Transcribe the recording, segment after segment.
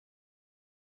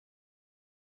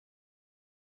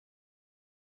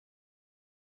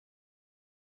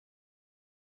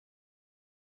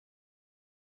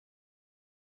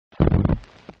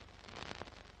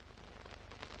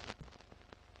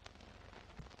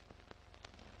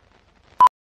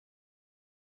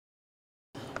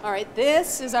All right,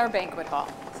 this is our banquet hall.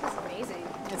 This is amazing.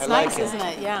 It's nice, isn't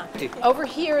it? Yeah. Over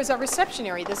here is our reception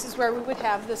area. This is where we would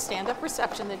have the stand-up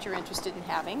reception that you're interested in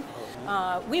having.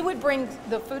 We would bring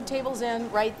the food tables in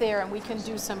right there, and we can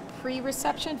do some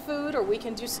pre-reception food, or we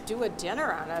can just do a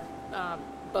dinner on a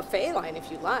buffet line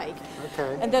if you like.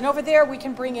 Okay. And then over there, we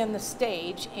can bring in the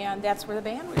stage, and that's where the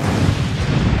band would be.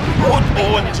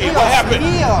 OMG, what happened?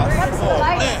 What's the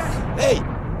light? Man, hey.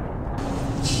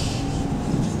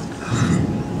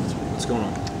 What's going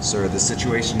on? Sir, the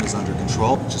situation is under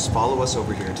control. Just follow us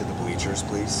over here to the bleachers,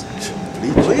 please.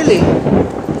 Really?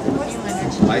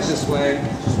 Right this way.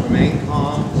 Just remain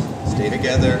calm. Stay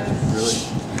together. Really?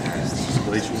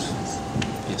 Bleachers.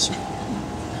 Yes, sir.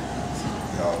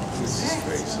 Yo, this is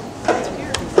crazy.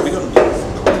 We're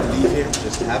gonna leave here.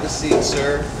 Just have a seat,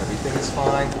 sir. Everything is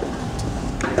fine.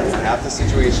 We have the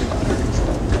situation under control.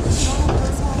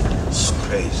 This is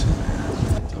crazy.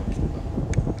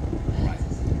 Right.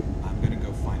 I'm gonna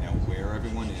go find out where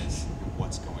everyone is and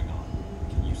what's going on.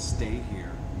 Can you stay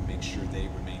here and make sure they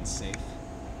remain safe?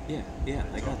 Yeah,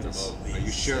 I got this. Are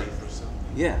you sure?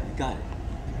 Yeah, I got it.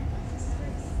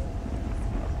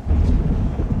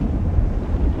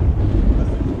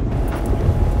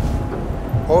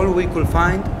 All we could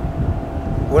find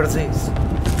were these.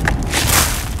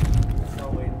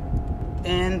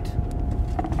 And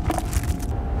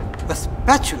a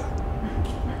spatula.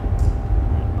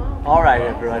 All right,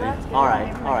 everybody. All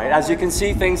right. As you can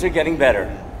see, things are getting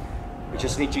better. We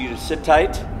just need you to sit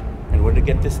tight, and we're to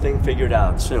get this thing figured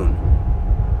out soon.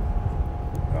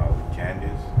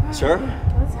 Candies. Sir?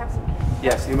 Let's have some candy.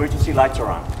 Yes, the emergency lights are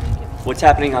on. What's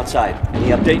happening outside?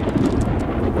 Any update?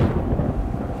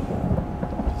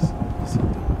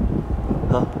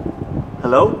 Huh?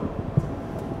 Hello?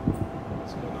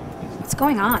 What's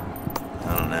going on? I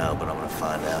don't know, but I'm gonna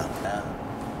find out.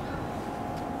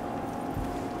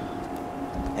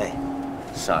 Hey,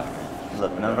 sorry.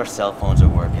 Look, none of our cell phones are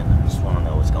working. I just want to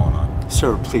know what's going on.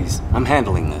 Sir, please. I'm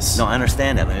handling this. No, I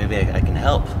understand that, but maybe I can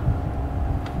help.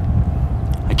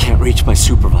 I can't reach my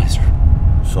supervisor.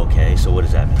 It's okay, so what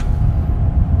does that mean?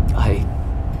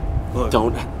 Look,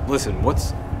 Don't. Listen,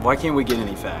 why can't we get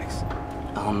any facts?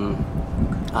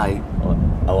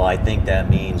 Oh, I think that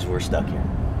means we're stuck here.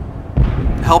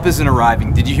 Help isn't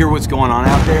arriving. Did you hear what's going on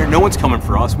out there? No one's coming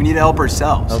for us. We need to help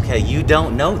ourselves. Okay, you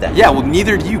don't know that. Yeah, well,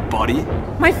 neither do you, buddy.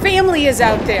 My family is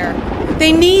out there.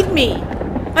 They need me.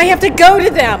 I have to go to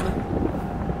them.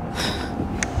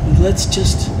 Let's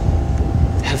just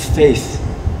have faith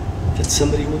that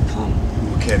somebody will come.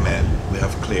 Okay, man. We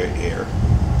have clear air.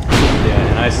 Yeah,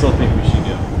 and I still think we should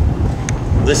go.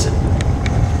 Listen,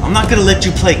 I'm not gonna let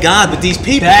you play God with these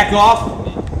people. Back off!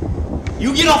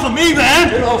 You get off of me, man!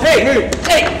 Hey!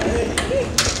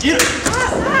 You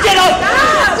get off!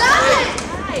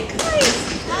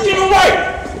 Get away!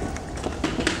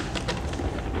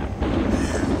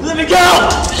 Let me go!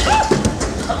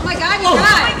 Oh my god, you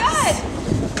guys!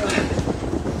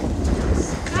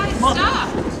 Guys, stop!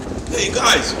 Hey,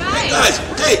 guys.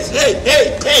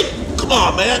 Hey. Come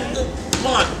on, man. Come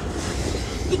on.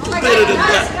 You do better than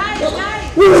that. Guys!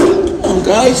 Come on,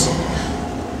 guys.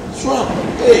 What's wrong?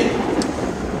 Hey.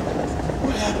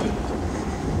 What happened?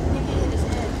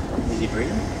 Is he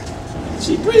breathing? Is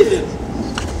he breathing?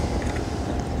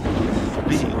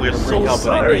 We're so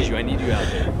sorry. I need you out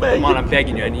there. Man, Come on, I'm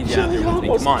begging you. I need you out there with me.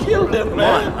 almost Come on. killed him, Come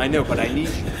man. on. I know, but I need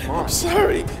you. Come on. I'm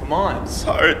sorry. Come on.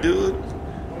 Sorry, dude.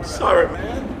 I'm sorry,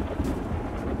 man.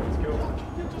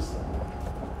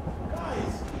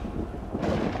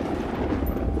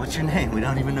 What's your name? We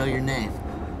don't even know your name.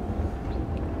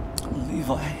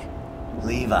 Levi.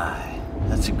 Levi.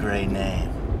 That's a great name.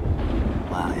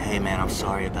 Wow. Hey, man, I'm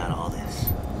sorry about all this.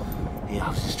 Yeah, I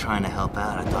was just trying to help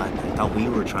out. I thought we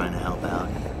were trying to help out.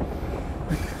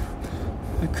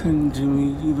 I couldn't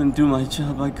even do my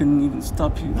job. I couldn't even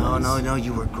stop you guys. No,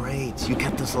 you were great. You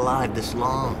kept us alive this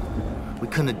long. We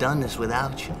couldn't have done this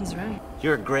without you. He's right.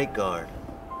 You're a great guard.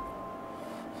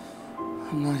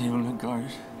 I'm not even a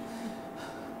guard.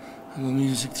 I'm a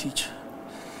music teacher.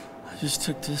 I just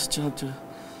took this job to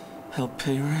help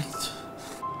pay rent.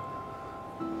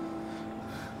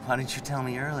 Why didn't you tell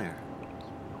me earlier?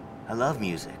 I love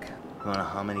music. You wanna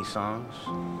hum any songs?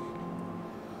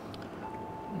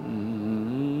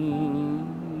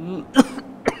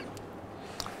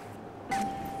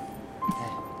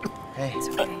 Hey. It's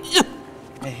okay.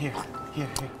 Hey, here.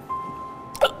 Okay.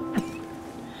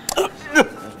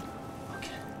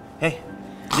 Hey,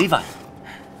 Levi.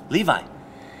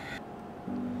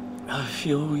 I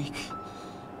feel weak.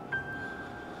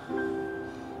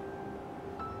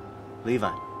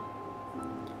 Levi.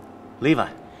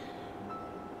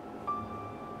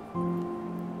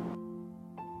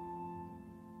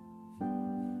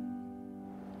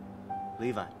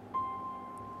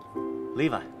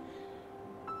 Levi.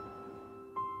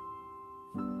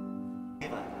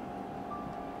 Levi.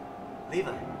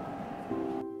 Levi.